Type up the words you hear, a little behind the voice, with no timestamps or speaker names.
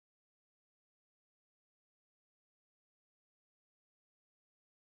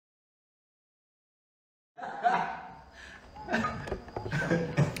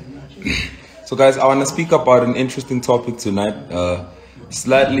So guys, I want to speak about an interesting topic tonight,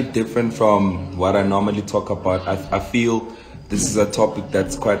 slightly different from what I normally talk about. I feel this is a topic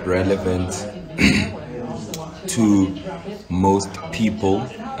that's quite relevant to most people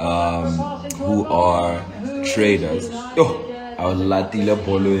who are traders.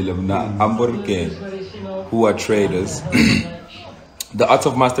 Who are traders. The art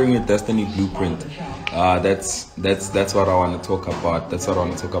of mastering your destiny blueprint. That's what I want to talk about. This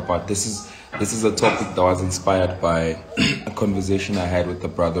is a topic that was inspired by a conversation I had with a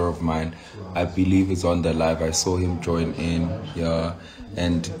brother of mine. I believe he's on the live. I saw him join in. Yeah,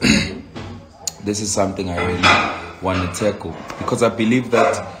 and this is something I really want to tackle because I believe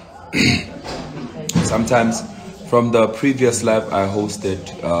that sometimes from the previous live I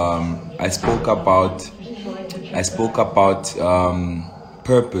hosted, I spoke about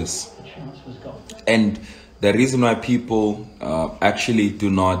purpose, and the reason why people actually do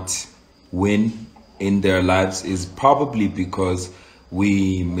not win in their lives is probably because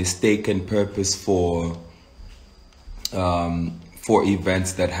we mistaken purpose for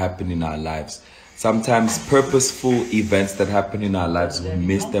events that happen in our lives. Sometimes purposeful events that happen in our lives, we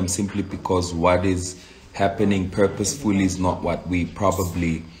miss them simply because what is happening purposefully is not what we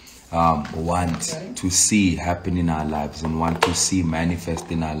probably want to see happen in our lives and want to see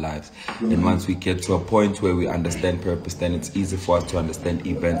manifest in our lives. And once we get to a point where we understand purpose, then it's easy for us to understand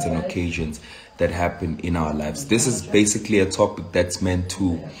events and occasions that happen in our lives. This is basically a topic that's meant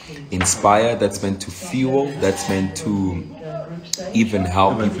to inspire, that's meant to fuel, that's meant to even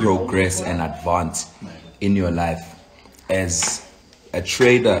help you progress and advance in your life as a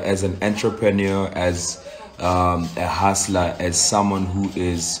trader, as an entrepreneur, as a hustler, as someone who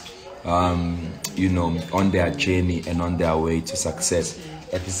is on their journey and on their way to success.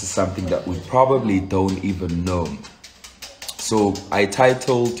 And this is something that we probably don't even know. So I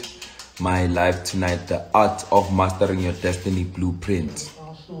titled my live tonight, The Art of Mastering Your Destiny Blueprint.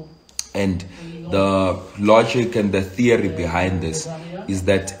 And the logic and the theory behind this is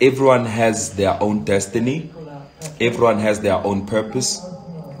that everyone has their own destiny. Everyone has their own purpose,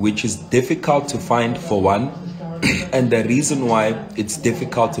 which is difficult to find for one. And the reason why it's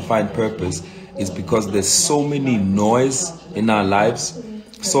difficult to find purpose is because there's so many noise in our lives,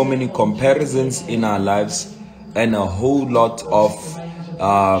 so many comparisons in our lives, and a whole lot of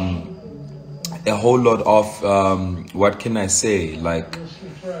what can I say, like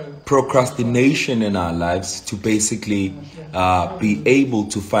procrastination in our lives to basically be able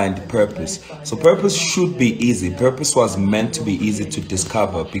to find purpose. So purpose should be easy. Purpose was meant to be easy to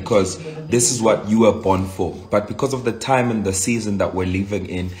discover because this is what you were born for. But because of the time and the season that we're living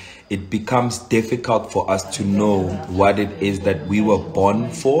in, it becomes difficult for us to know what it is that we were born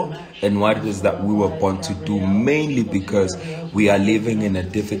for and what it is that we were born to do, mainly because we are living in a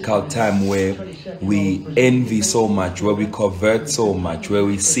difficult time where we envy so much, where we covet so much, where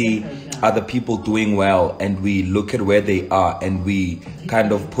we see other people doing well and we look at where they are and we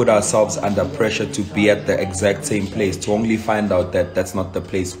kind of put ourselves under pressure to be at the exact same place, to only find out that that's not the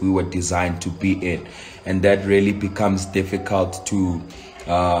place we were designed to be in. And that really becomes difficult to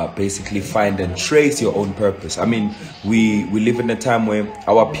basically find and trace your own purpose. I mean, we live in a time where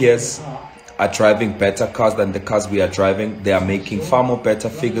our peers are driving better cars than the cars we are driving. They are making far more better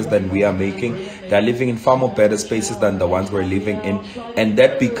figures than we are making. They are living in far more better spaces than the ones we're living in. And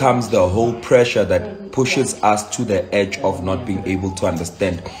that becomes the whole pressure that pushes us to the edge of not being able to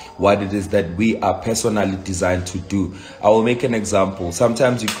understand what it is that we are personally designed to do. I will make an example.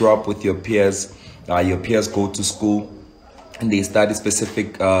 Sometimes you grow up with your peers go to school and they study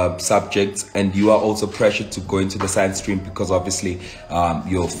specific subjects, and you are also pressured to go into the science stream because obviously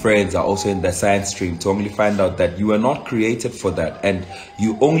your friends are also in the science stream, to only find out that you are not created for that. And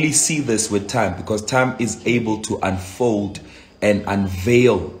you only see this with time, because time is able to unfold and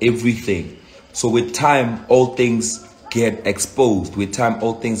unveil everything. So with time, all things get exposed. With time,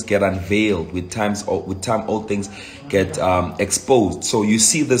 all things get unveiled. With time, all things get exposed. So you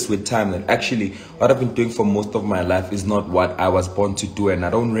see this with time, that actually what I've been doing for most of my life is not what I was born to do, and I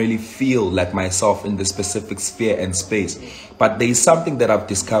don't really feel like myself in the specific sphere and space. But there is something that I've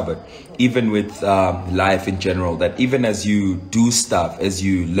discovered, even with life in general, that even as you do stuff, as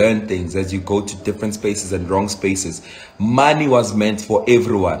you learn things, as you go to different spaces and wrong spaces, money was meant for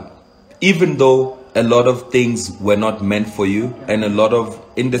everyone. Even though a lot of things were not meant for you, and a lot of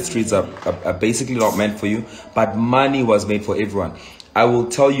industries are basically not meant for you, but money was made for everyone. I will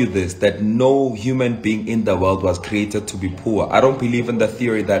tell you this, that no human being in the world was created to be poor. I don't believe in the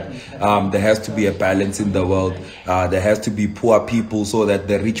theory that there has to be a balance in the world. There has to be poor people so that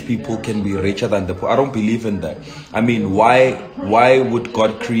the rich people can be richer than the poor. I don't believe in that. I mean, why would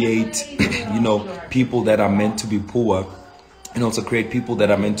God create, people that are meant to be poor and also create people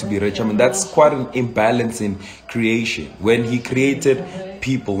that are meant to be rich? I mean, that's quite an imbalance in creation. When he created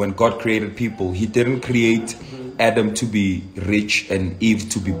people, when God created people, he didn't create Adam to be rich and Eve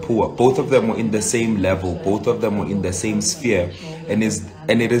to be poor. Both of them were in the same level. Both of them were in the same sphere. And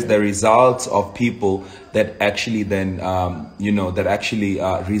it is the results of people that actually then,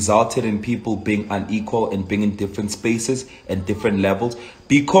 resulted in people being unequal and being in different spaces and different levels,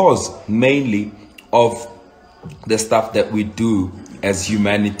 because mainly of the stuff that we do as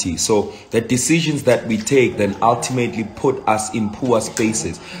humanity. So the decisions that we take then ultimately put us in poor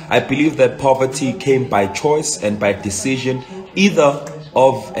spaces. I believe that poverty came by choice and by decision, either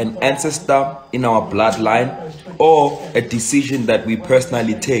of an ancestor in our bloodline or a decision that we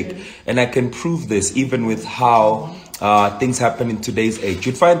personally take. And I can prove this even with how things happen in today's age.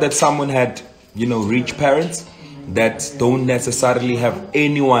 You'd find that someone had, rich parents that don't necessarily have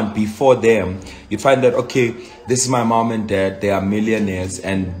anyone before them. You find that, okay, this is my mom and dad, they are millionaires,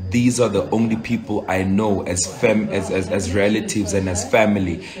 and these are the only people I know as relatives and as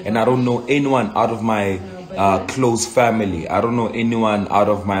family. And I don't know anyone out of my close family. I don't know anyone out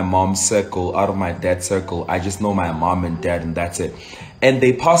of my mom's circle, out of my dad's circle. I just know my mom and dad, and that's it. And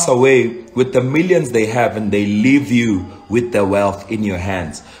they pass away with the millions they have, and they leave you with the wealth in your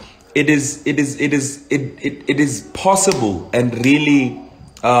hands. It is possible, and really,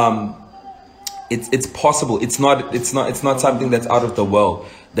 it's possible. It's not something that's out of the world.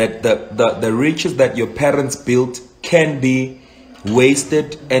 That the riches that your parents built can be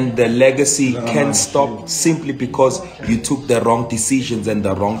wasted, and the legacy can stop simply because you took the wrong decisions and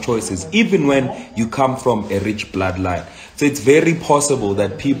the wrong choices, even when you come from a rich bloodline. So it's very possible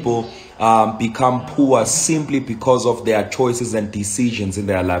that people become poor simply because of their choices and decisions in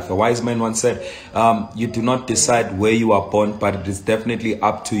their life. A wise man once said, you do not decide where you are born, but it is definitely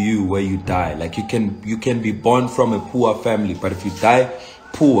up to you where you die. Like you can be born from a poor family, but if you die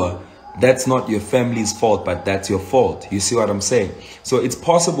poor, that's not your family's fault, but that's your fault. You see what I'm saying? So it's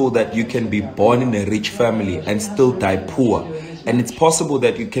possible that you can be born in a rich family and still die poor. And it's possible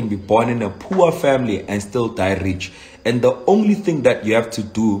that you can be born in a poor family and still die rich. And the only thing that you have to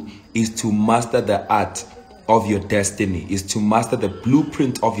do is to master the art of your destiny, is to master the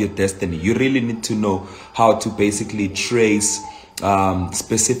blueprint of your destiny. You really need to know how to basically trace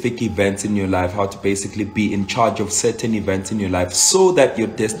specific events in your life, how to basically be in charge of certain events in your life, so that your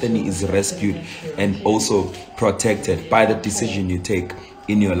destiny is rescued and also protected by the decision you take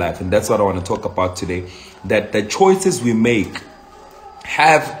in your life. And that's what I want to talk about today, that the choices we make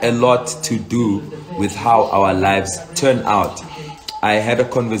have a lot to do with how our lives turn out. I had a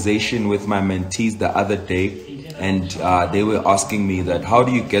conversation with my mentees the other day, and they were asking me that, how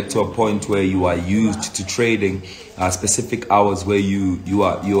do you get to a point where you are used to trading specific hours where you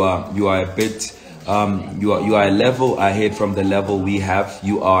are a bit you are a level ahead from the level we have,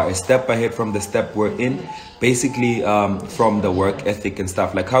 you are a step ahead from the step we're in, basically from the work ethic and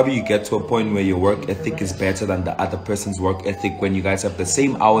stuff. Like, how do you get to a point where your work ethic is better than the other person's work ethic, when you guys have the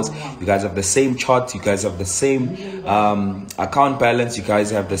same hours, you guys have the same charts, you guys have the same account balance, you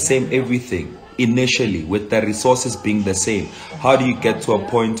guys have the same everything initially, with the resources being the same? How do you get to a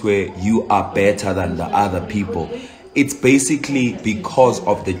point where you are better than the other people? It's basically because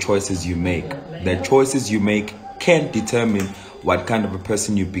of the choices you make. The choices you make can determine what kind of a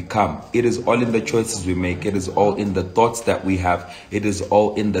person you become. It is all in the choices we make. It is all in the thoughts that we have. It is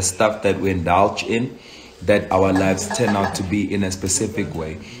all in the stuff that we indulge in, that our lives turn out to be in a specific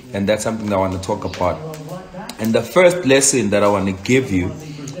way. And that's something that I want to talk about. And the first lesson that I want to give you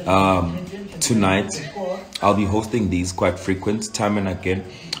tonight, I'll be hosting these quite frequent, time and again.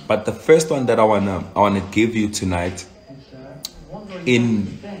 But the first one that I wanna give you tonight,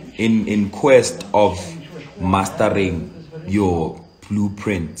 in quest of mastering your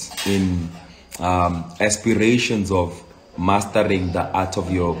blueprint, in aspirations of mastering the art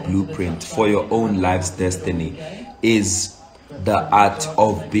of your blueprint for your own life's destiny, is the art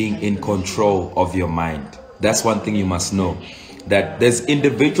of being in control of your mind. That's one thing you must know, that there's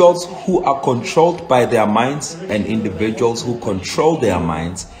individuals who are controlled by their minds and individuals who control their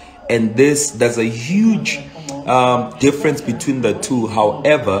minds, and there's a huge difference between the two.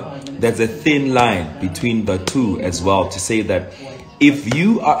 However, there's a thin line between the two as well, to say that if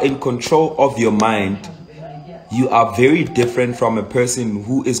you are in control of your mind, you are very different from a person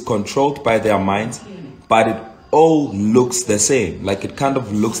who is controlled by their minds, but all looks the same. Like it kind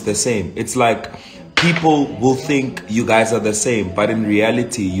of looks the same. It's like people will think you guys are the same, but in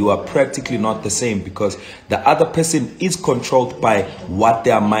reality, you are practically not the same, because the other person is controlled by what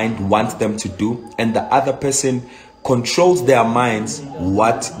their mind wants them to do, and the other person controls their minds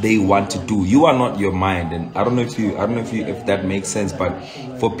what they want to do. You are not your mind. And I don't know if that makes sense, but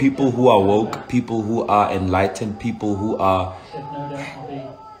for people who are woke, people who are enlightened, people who are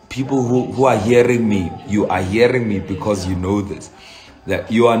hearing me, you are hearing me because you know this,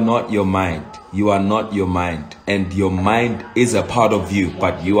 that you are not your mind. You are not your mind, and your mind is a part of you,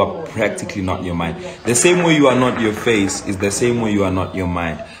 but you are practically not your mind. The same way you are not your face is the same way you are not your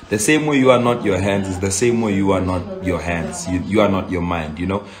mind. The same way you are not your hands is the same way you are not your hands. You are not your mind, you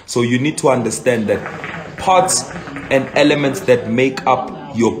know. So you need to understand that parts and elements that make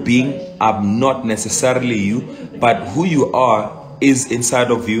up your being are not necessarily you, but who you are is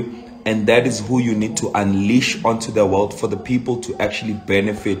inside of you. And that is who you need to unleash onto the world for the people to actually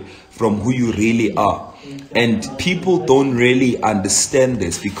benefit from who you really are. And people don't really understand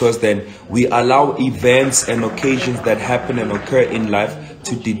this, because then we allow events and occasions that happen and occur in life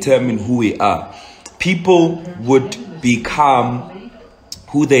to determine who we are. People would become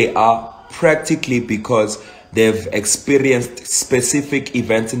who they are practically because they've experienced specific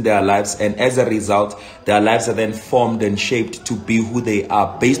events in their lives, and as a result, their lives are then formed and shaped to be who they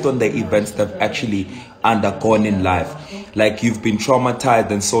are based on the events they've actually undergone in life. Like you've been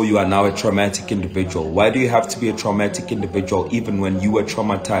traumatized, and so you are now a traumatic individual. Why do you have to be a traumatic individual even when you were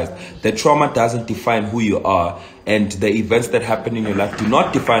traumatized? The trauma doesn't define who you are, and the events that happen in your life do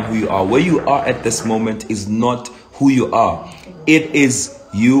not define who you are. Where you are at this moment is not who you are. It is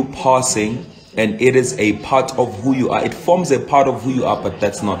you passing, and it is a part of who you are. It forms a part of who you are, but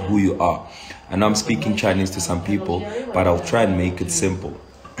that's not who you are. And I'm speaking Chinese to some people, but I'll try and make it simple.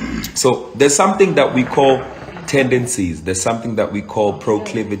 So there's something that we call tendencies. There's something that we call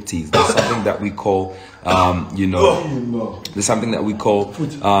proclivities. There's something that we call, there's something that we call,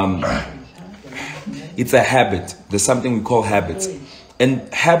 it's a habit. There's something we call habits.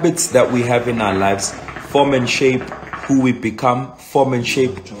 And habits that we have in our lives form and shape who we become, form and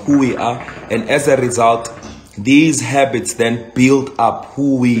shape who we are, and as a result, these habits then build up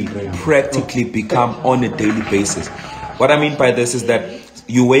who we practically become on a daily basis. What I mean by this is that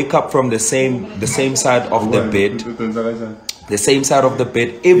you wake up from the same side of the bed,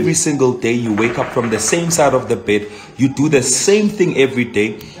 every single day. You wake up from the same side of the bed. You do the same thing every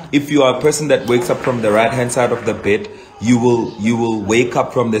day. If you are a person that wakes up from the right hand side of the bed, you will wake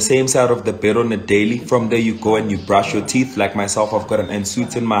up from the same side of the bed on a daily. From there you go and you brush your teeth. Like myself, I've got an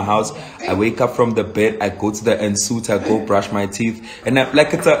ensuite in my house. I wake up from the bed, I go to the ensuite, I go brush my teeth, and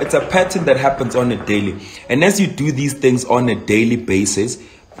it's a pattern that happens on a daily. And as you do these things on a daily basis,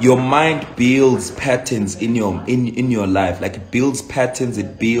 your mind builds patterns in your life. Like it builds patterns,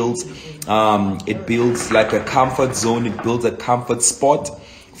 it builds like a comfort zone, it builds a comfort spot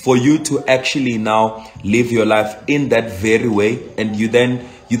for you to actually now live your life in that very way. And you then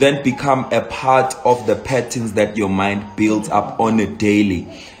become a part of the patterns that your mind builds up on a daily.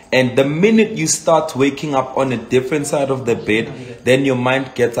 And the minute you start waking up on a different side of the bed, then your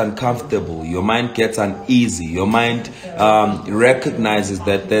mind gets uncomfortable, your mind gets uneasy, your mind recognizes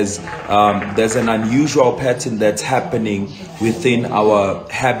that there's an unusual pattern that's happening within our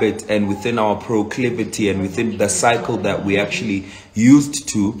habit and within our proclivity and within the cycle that we actually used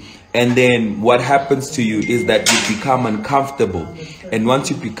to. And then what happens to you is that you become uncomfortable. And once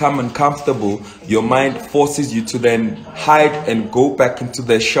you become uncomfortable, your mind forces you to then hide and go back into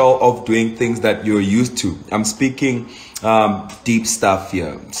the shell of doing things that you're used to. I'm speaking deep stuff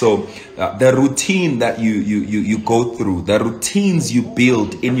here. So the routine that you go through, the routines you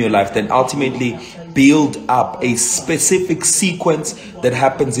build in your life, then ultimately build up a specific sequence that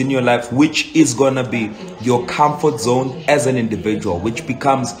happens in your life, which is gonna be your comfort zone as an individual, which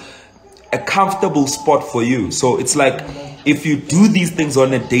becomes a comfortable spot for you. So it's like if you do these things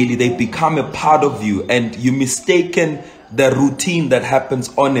on a daily, they become a part of you, and you mistaken the routine that happens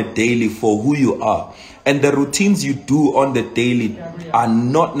on a daily for who you are. And the routines you do on the daily are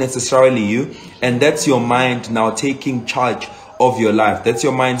not necessarily you, and that's your mind now taking charge of your life. That's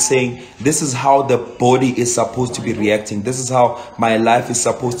your mind saying, this is how the body is supposed to be reacting. This is how my life is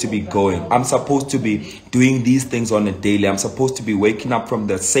supposed to be going. I'm supposed to be doing these things on a daily. I'm supposed to be waking up from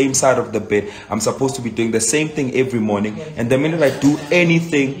the same side of the bed. I'm supposed to be doing the same thing every morning. And the minute I do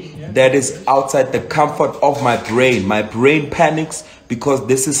anything that is outside the comfort of my brain panics, because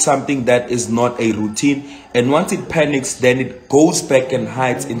this is something that is not a routine. And once it panics, then it goes back and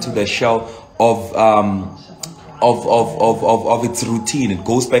hides into the shell of its routine. It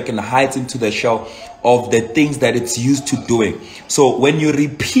goes back and hides into the shell of the things that it's used to doing. So when you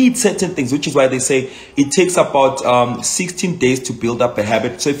repeat certain things, which is why they say it takes about 16 days to build up a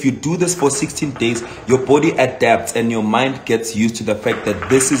habit. So if you do this for 16 days, your body adapts and your mind gets used to the fact that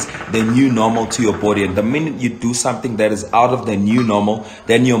this is the new normal to your body. And the minute you do something that is out of the new normal,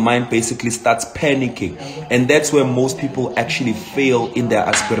 then your mind basically starts panicking. And that's where most people actually fail in their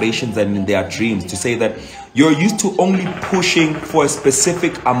aspirations and in their dreams, to say that you're used to only pushing for a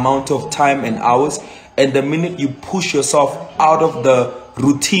specific amount of time and hours, and the minute you push yourself out of the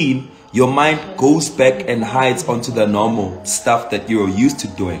routine, your mind goes back and hides onto the normal stuff that you're used to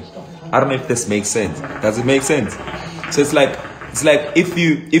doing. I don't know if this makes sense. Does it make sense? So it's like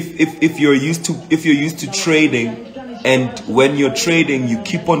if you're used to trading, and when you're trading you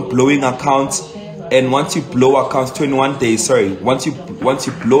keep on blowing accounts, and once you blow accounts, 21 days, sorry, once you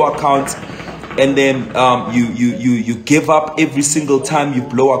blow accounts, and then you give up every single time you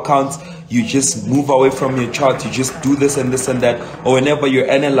blow accounts, you just move away from your chart, you just do this and this and that, or whenever you're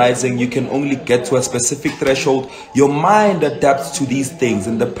analyzing, you can only get to a specific threshold. Your mind adapts to these things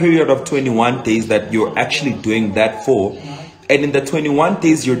in the period of 21 days that you're actually doing that for. And in the 21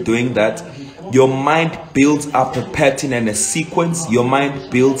 days you're doing that, your mind builds up a pattern and a sequence. Your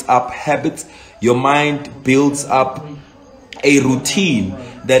mind builds up habits. Your mind builds up a routine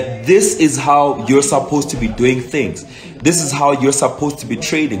that this is how you're supposed to be doing things. This is how you're supposed to be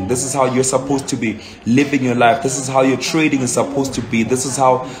trading. This is how you're supposed to be living your life. This is how your trading is supposed to be. This is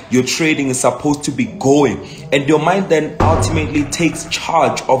how your trading is supposed to be going. And your mind then ultimately takes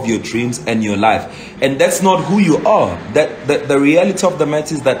charge of your dreams and your life. And that's not who you are. The reality of the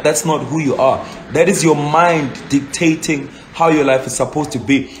matter is that that's not who you are. That is your mind dictating how your life is supposed to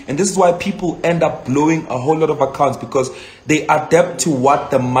be. And this is why people end up blowing a whole lot of accounts, because they adapt to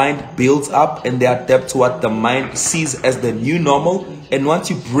what the mind builds up, and they adapt to what the mind sees as the new normal. And once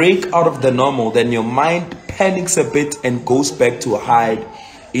you break out of the normal, then your mind panics a bit and goes back to hide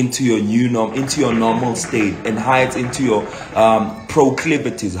into your new norm, into your normal state, and hides into your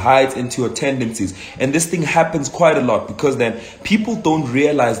proclivities, hides into your tendencies. And this thing happens quite a lot, because then people don't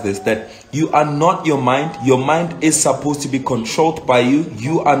realize this, that you are not your mind. Your mind is supposed to be controlled by you.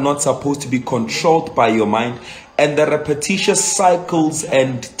 You are not supposed to be controlled by your mind. And the repetitious cycles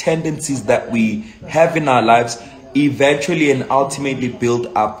and tendencies that we have in our lives eventually and ultimately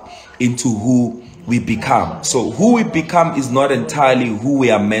build up into who we become. So who we become is not entirely who we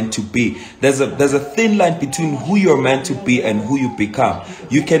are meant to be. There's a thin line between who you're meant to be and who you become.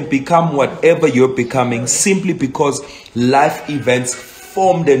 You can become whatever you're becoming simply because life events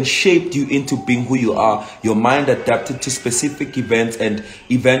formed and shaped you into being who you are. Your mind adapted to specific events and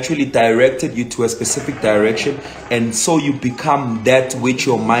eventually directed you to a specific direction, and so you become that which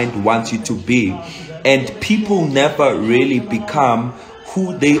your mind wants you to be. And people never really become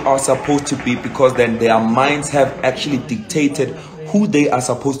who they are supposed to be, because then their minds have actually dictated who they are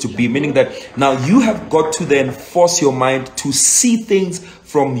supposed to be, meaning that now you have got to then force your mind to see things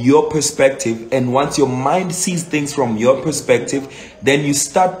from your perspective. And once your mind sees things from your perspective, then you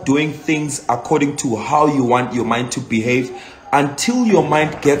start doing things according to how you want your mind to behave, until your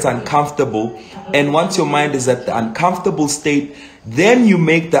mind gets uncomfortable. And once your mind is at the uncomfortable state, then you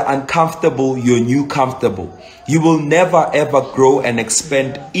make the uncomfortable your new comfortable. You will never ever grow and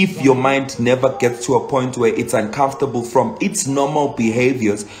expand if your mind never gets to a point where it's uncomfortable from its normal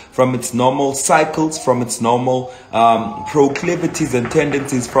behaviors, from its normal cycles, from its normal proclivities and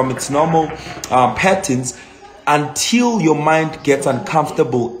tendencies, from its normal patterns. Until your mind gets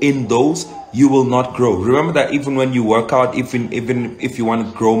uncomfortable in those, you will not grow. Remember that even when you work out, even if you want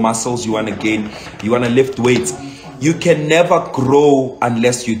to grow muscles, you want to gain, you want to lift weights, you can never grow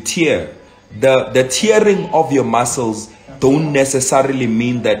unless you tear. The tearing of your muscles don't necessarily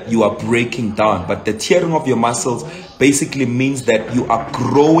mean that you are breaking down, but the tearing of your muscles basically means that you are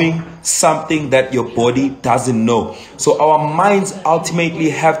growing something that your body doesn't know. So our minds ultimately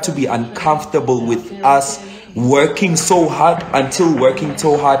have to be uncomfortable with us working so hard, until working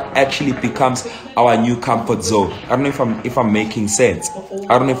so hard actually becomes our new comfort zone. I don't know if I'm making sense.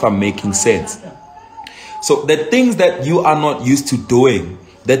 I don't know if I'm making sense. So the things that you are not used to doing,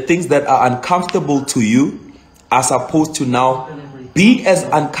 the things that are uncomfortable to you, are supposed to now be as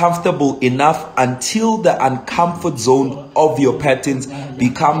uncomfortable enough until the uncomfort zone of your patterns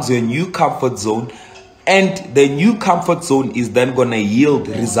becomes your new comfort zone. And the new comfort zone is then going to yield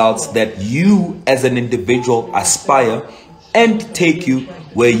results that you as an individual aspire and take you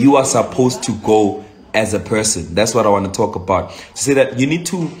where you are supposed to go as a person. That's what I want to talk about. To say that you need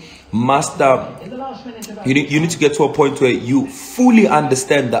to master, you need to get to a point where you fully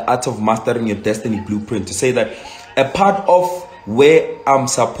understand the art of mastering your destiny blueprint. To say that a part of where I'm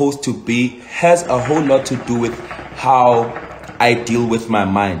supposed to be has a whole lot to do with how I deal with my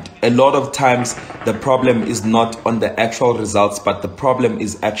mind. A lot of times the problem is not on the actual results, but the problem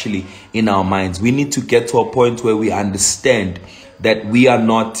is actually in our minds. We need to get to a point where we understand that we are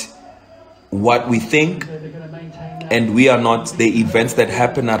not what we think, and we are not the events that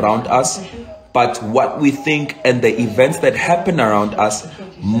happen around us, but what we think and the events that happen around us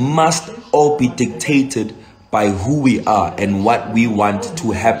must all be dictated by who we are and what we want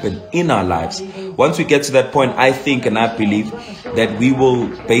to happen in our lives. Once we get to that point, I think and I believe that we will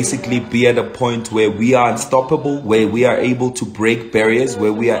basically be at a point where we are unstoppable, where we are able to break barriers,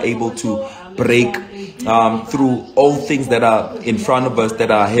 where we are able to break through all things that are in front of us, that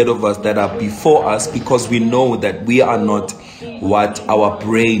are ahead of us, that are before us, because we know that we are not what our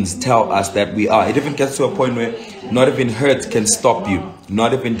brains tell us that we are. It even gets to a point where not even hurt can stop you.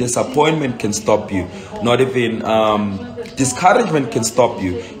 Not even disappointment can stop you. Not even discouragement can stop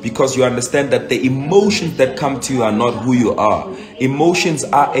you, because you understand that the emotions that come to you are not who you are. Emotions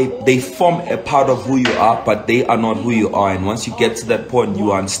they form a part of who you are, but they are not who you are. And once you get to that point,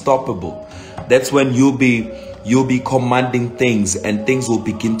 you are unstoppable. That's when you'll be commanding things, and things will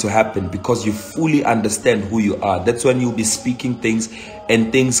begin to happen because you fully understand who you are. That's when you'll be speaking things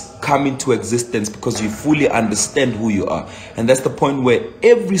and things come into existence because you fully understand who you are. And that's the point where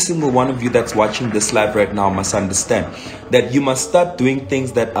every single one of you that's watching this live right now must understand that you must start doing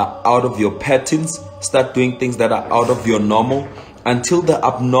things that are out of your patterns, start doing things that are out of your normal, until the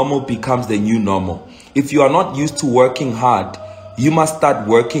abnormal becomes the new normal. If you are not used to working hard, you must start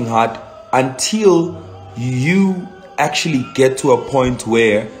working hard until you actually get to a point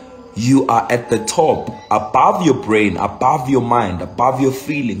where you are at the top, above your brain, above your mind, above your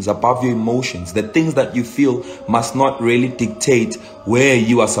feelings, above your emotions. The things that you feel must not really dictate where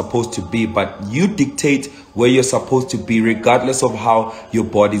you are supposed to be, but you dictate where you're supposed to be regardless of how your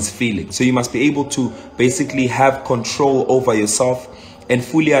body's feeling. So you must be able to basically have control over yourself and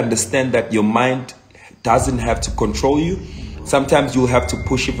fully understand that your mind doesn't have to control you. Sometimes you'll have to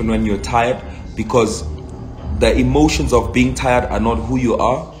push even when you're tired, because the emotions of being tired are not who you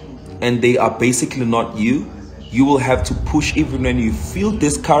are, and they are basically not you. You will have to push even when you feel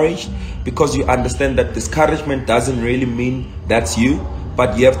discouraged, because you understand that discouragement doesn't really mean that's you,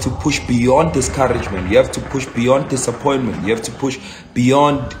 but you have to push beyond discouragement. You have to push beyond disappointment. You have to push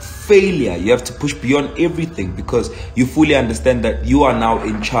beyond failure. You have to push beyond everything, because you fully understand that you are now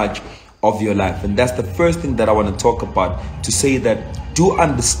in charge of your life. And that's the first thing that I want to talk about, to say that do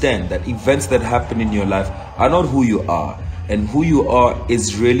understand that events that happen in your life are not who you are, and who you are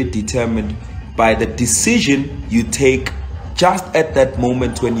is really determined by the decision you take just at that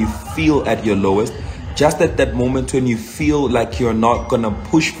moment when you feel at your lowest, just at that moment when you feel like you're not gonna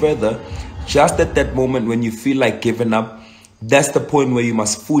push further, just at that moment when you feel like giving up. That's the point where you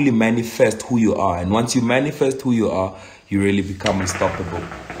must fully manifest who you are. And once you manifest who you are, you really become unstoppable.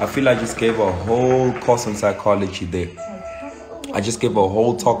 I feel I just gave a whole course on psychology there. I just gave a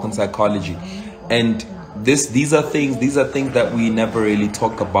whole talk on psychology. And these are things that we never really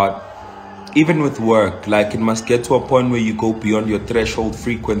talk about. Even with work, like, it must get to a point where you go beyond your threshold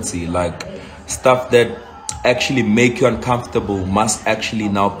frequency. Like, stuff that actually make you uncomfortable must actually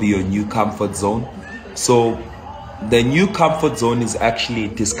now be your new comfort zone. So the new comfort zone is actually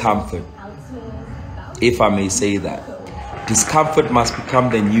discomfort, if I may say that. Discomfort must become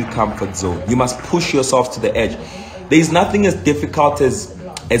the new comfort zone. You must push yourself to the edge. There is nothing as difficult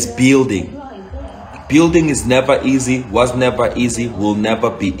as building. Building is never easy, was never easy, will never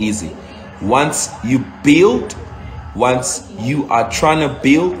be easy. Once you build, once you are trying to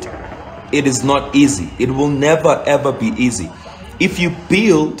build, it is not easy. It will never ever be easy. If you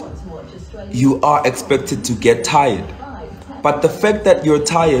build, you are expected to get tired. But the fact that you're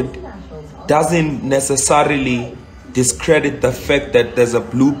tired doesn't necessarily discredit the fact that there's a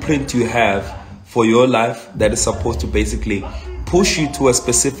blueprint you have for your life that is supposed to basically push you to a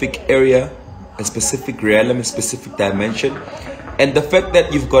specific area, a specific realm, a specific dimension. And the fact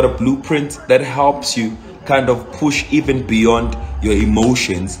that you've got a blueprint that helps you kind of push even beyond your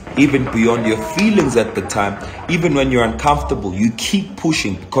emotions, even beyond your feelings at the time, even when you're uncomfortable, you keep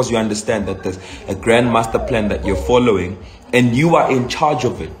pushing because you understand that there's a grand master plan that you're following and you are in charge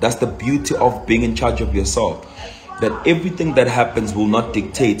of it. That's the beauty of being in charge of yourself. That everything that happens will not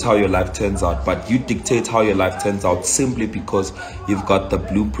dictate how your life turns out, but you dictate how your life turns out simply because you've got the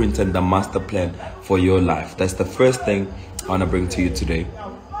blueprint and the master plan for your life. That's the first thing I want to bring to you today,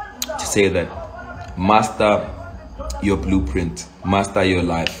 to say that master your blueprint, master your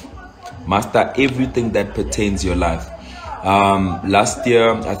life, master everything that pertains your life. Last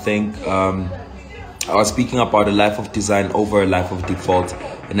year, I think I I was speaking about a life of design over a life of default.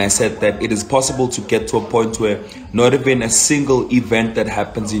 And I said that it is possible to get to a point where not even a single event that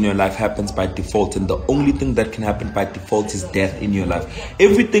happens in your life happens by default. And the only thing that can happen by default is death in your life.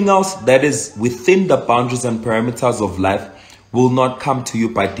 Everything else that is within the boundaries and parameters of life will not come to you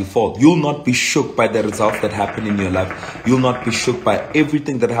by default. You'll not be shook by the results that happen in your life. You'll not be shook by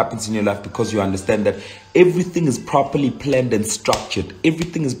everything that happens in your life, because you understand that everything is properly planned and structured.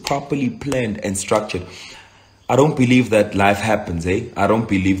 Everything is properly planned and structured. I don't believe that life happens, I don't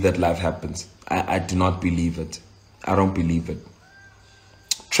believe that life happens. I do not believe it. I don't believe it.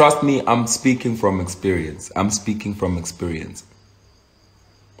 Trust me, I'm speaking from experience. I'm speaking from experience.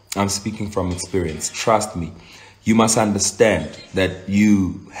 I'm speaking from experience. Trust me. You must understand that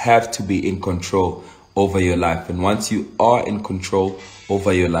you have to be in control over your life. And once you are in control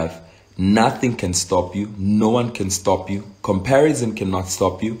over your life, nothing can stop you. No one can stop you. Comparison cannot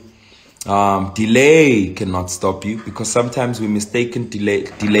stop you. Delay cannot stop you, because sometimes we mistaken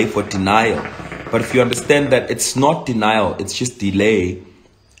delay for denial. But if you understand that it's not denial, it's just delay,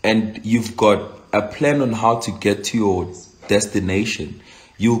 and you've got a plan on how to get to your destination,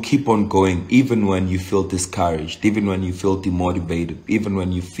 you'll keep on going, even when you feel discouraged, even when you feel demotivated, even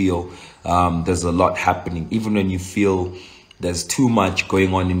when you feel there's a lot happening, even when you feel there's too much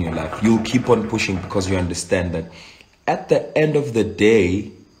going on in your life. You'll keep on pushing, because you understand that at the end of the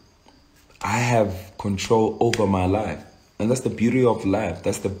day, I have control over my life. And that's the beauty of life.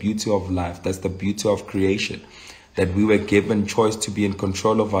 That's the beauty of life. That's the beauty of creation, that we were given choice to be in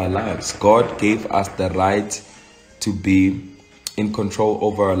control of our lives. God gave us the right to be in control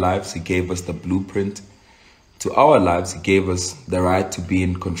over our lives. He gave us the blueprint to our lives. He gave us the right to be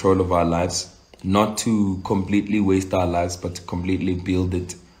in control of our lives, not to completely waste our lives, but to completely build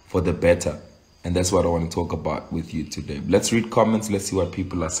it for the better. And that's what I want to talk about with you today. Let's read comments. Let's see what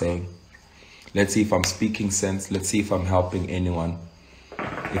people are saying. Let's see if I'm speaking sense. Let's see if I'm helping anyone.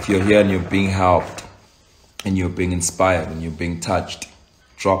 If you're here and you're being helped, and you're being inspired, and you're being touched,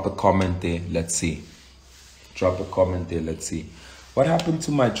 drop a comment there. Let's see. Drop a comment there. Let's see. What happened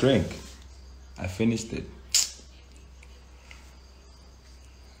to my drink? I finished it.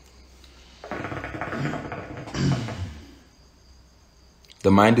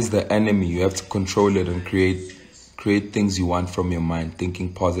 The mind is the enemy. You have to control it and create things you want from your mind,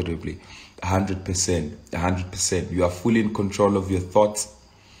 thinking positively. 100%. 100%. You are fully in control of your thoughts,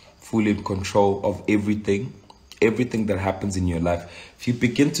 fully in control of everything that happens in your life. If you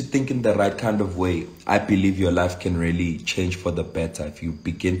begin to think in the right kind of way, I believe your life can really change for the better. If you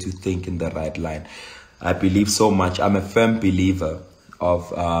begin to think in the right line, I believe so much. I'm a firm believer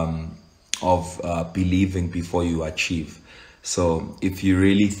of believing before you achieve. So if you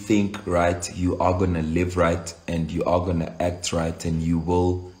really think right, you are going to live right, and you are going to act right, and you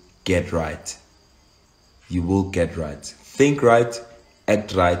will get right. You will get right. Think right,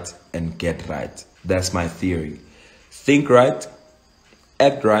 act right, and get right. That's my theory. Think right,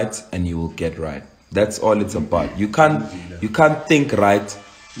 act right, and you will get right. That's all it's about. You can't think right.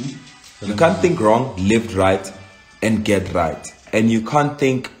 You can't think wrong, live right, and get right. And you can't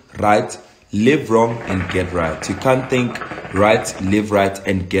think right, live wrong, and get right. You can't think right, live right,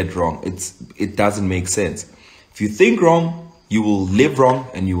 and get wrong. It doesn't make sense. If you think wrong, you will live wrong,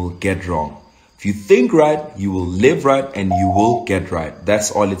 and you will get wrong. If you think right, you will live right, and you will get right.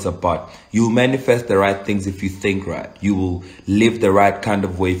 That's all it's about. You will manifest the right things if you think right. You will live the right kind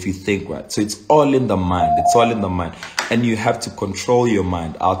of way if you think right. So it's all in the mind. It's all in the mind. And you have to control your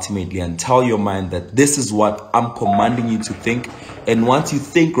mind ultimately, and tell your mind that this is what I'm commanding you to think. And once you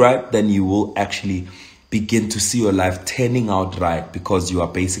think right, then you will actually begin to see your life turning out right, because you are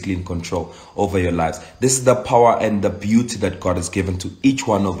basically in control over your lives. This is the power and the beauty that God has given to each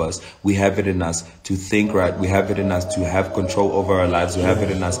one of us. We have it in us to think right. We have it in us to have control over our lives. We have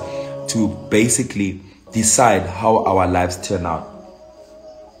it in us to basically decide how our lives turn out.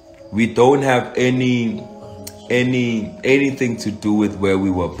 We don't have anything to do with where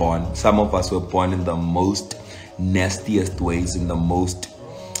we were born. Some of us were born in the most nastiest ways, in the most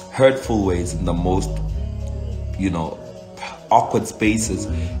hurtful ways, in the most awkward spaces,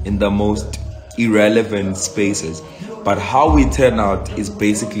 in the most irrelevant spaces. But how we turn out is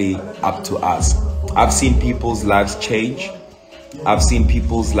basically up to us. I've seen people's lives change. I've seen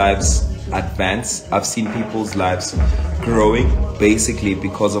people's lives advance. I've seen people's lives growing basically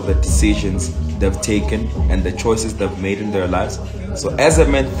because of the decisions they've taken and the choices they've made in their lives. So as a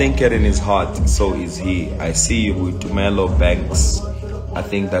man thinketh in his heart, so is he. I see you with Tumelo Banks. I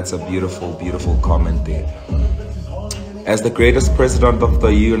think that's a beautiful, beautiful comment there. As the greatest president of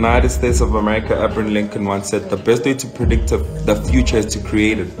the United States of America, Abraham Lincoln, once said, the best way to predict the future is to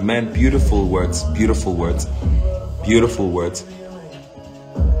create it. Man, beautiful words, beautiful words, beautiful words.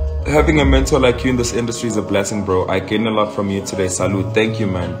 Having a mentor like you in this industry is a blessing, bro. I gained a lot from you today. Salute. Thank you,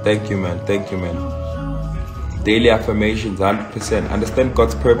 man. Thank you, man. Thank you, man. Daily affirmations, 100%. Understand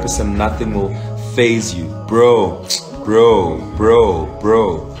God's purpose and nothing will phase you. Bro.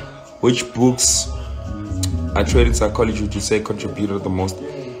 Which books on trading psychology would you say contributed the most?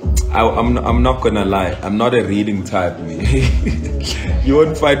 I'm not gonna lie, I'm not a reading type. You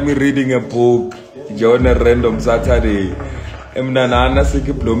won't find me reading a book on a random Saturday.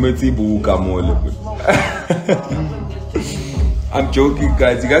 I'm joking,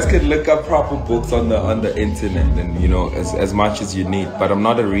 guys. You guys can look up proper books on the internet, and you know, as much as you need. But I'm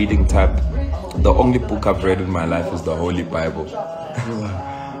not a reading type. The only book I've read in my life is the Holy Bible.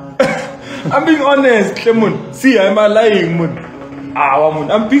 I'm being honest, Clemon. See, am I lying, man?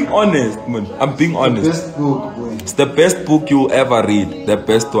 I'm being honest, man. I'm being honest. The best book, boy. It's the best book you'll ever read. The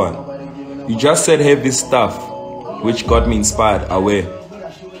best one. You just said heavy stuff, which got me inspired. Aware.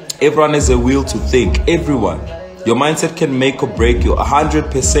 Everyone has a will to think. Everyone. Your mindset can make or break you.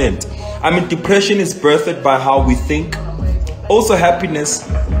 100%. I mean, depression is birthed by how we think. Also, happiness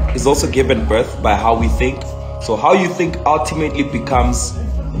is also given birth by how we think. So how you think ultimately becomes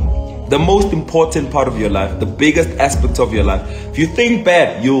the most important part of your life, the biggest aspect of your life. If you think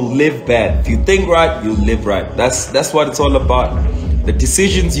bad, you'll live bad. If you think right, you'll live right. That's what it's all about. The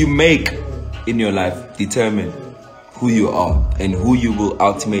decisions you make in your life determine who you are and who you will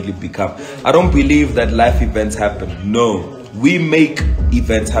ultimately become. I don't believe that life events happen. No, we make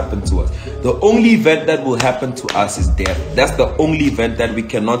events happen to us. The only event that will happen to us is death. That's the only event that we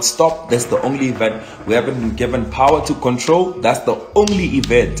cannot stop. That's the only event we haven't been given power to control. That's the only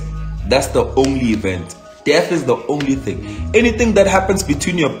event. That's the only event. Death is the only thing. Anything that happens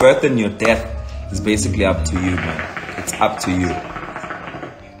between your birth and your death is basically up to you, man. It's up to you.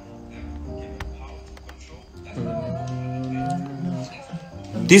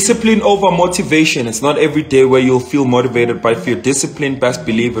 Discipline over motivation. It's not every day where you'll feel motivated, but if you're disciplined, best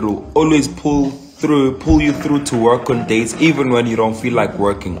believe it will always pull you through to work on days, even when you don't feel like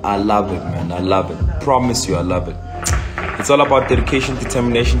working. I love it, man. I love it. Promise you, I love it. It's all about dedication,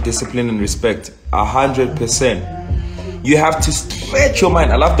 determination, discipline, and respect. 100%. You have to stretch your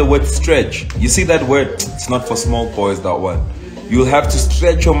mind. I love the word stretch. You see that word? It's not for small boys, that one. You'll have to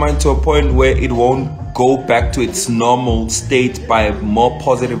stretch your mind to a point where it won't go back to its normal state by more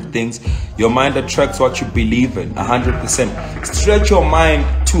positive things. Your mind attracts what you believe in. 100%. Stretch your mind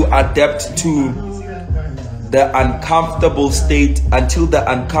to adapt to the uncomfortable state until the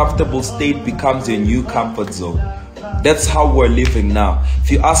uncomfortable state becomes your new comfort zone. That's how we're living now. If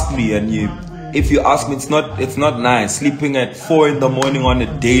you ask me, it's not nice. Sleeping at 4 in the morning on a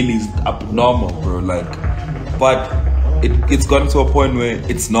daily is abnormal, bro. Like, but it's gotten to a point where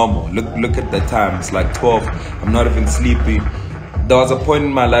it's normal. Look at the time. It's like 12. I'm not even sleepy. There was a point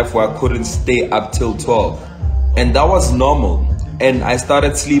in my life where I couldn't stay up till 12, and that was normal. And I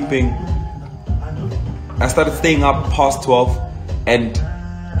started sleeping. I started staying up past 12, and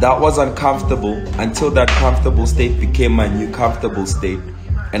that was uncomfortable until that comfortable state became my new comfortable state.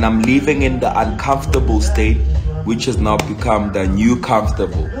 And I'm living in the uncomfortable state, which has now become the new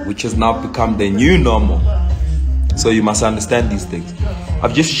comfortable, which has now become the new normal. So you must understand these things.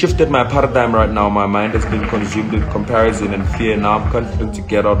 I've just shifted my paradigm right now. My mind has been consumed with comparison and fear. Now I'm confident to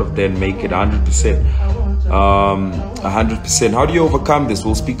get out of there and make it 100%. 100%. How do you overcome this?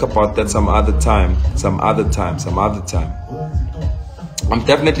 We'll speak about that some other time. I'm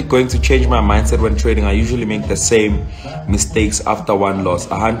definitely going to change my mindset when trading. I usually make the same mistakes after one loss.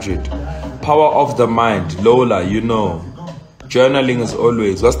 100. Power of the mind. Lola, you know. Journaling is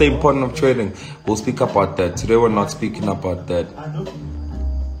always. What's the importance of trading? We'll speak about that. Today we're not speaking about that.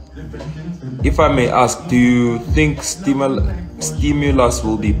 If I may ask, do you think stimulus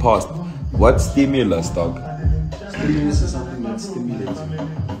will be passed? What stimulus, dog? Stimulus is something that stimulates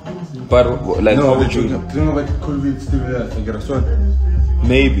you. But like, no, how would you? Do you know what COVID stimulus? I get a son.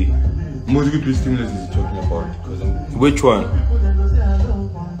 Maybe. What stimulus is he talking about? Which one?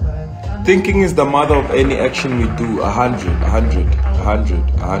 Thinking is the mother of any action we do. 100.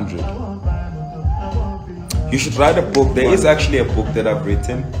 You should write a book. There is actually a book that I've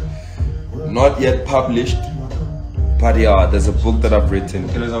written, not yet published, but yeah, there's a book that I've written.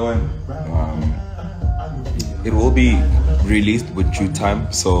 It will be released with due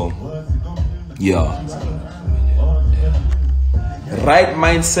time. So yeah. Right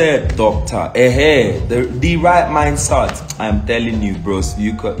mindset, doctor. The right mindset. I'm telling you, bros.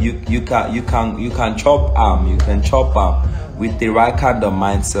 You can chop arm. You can chop arm with the right kind of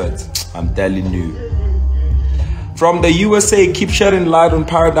mindset. I'm telling you. From the USA, keep shedding light on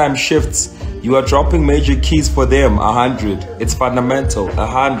paradigm shifts. You are dropping major keys for them. 100. It's fundamental.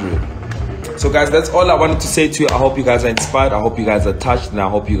 100. So guys, that's all I wanted to say to you. I hope you guys are inspired. I hope you guys are touched, and I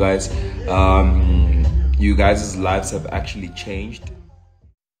hope you guys lives have actually changed.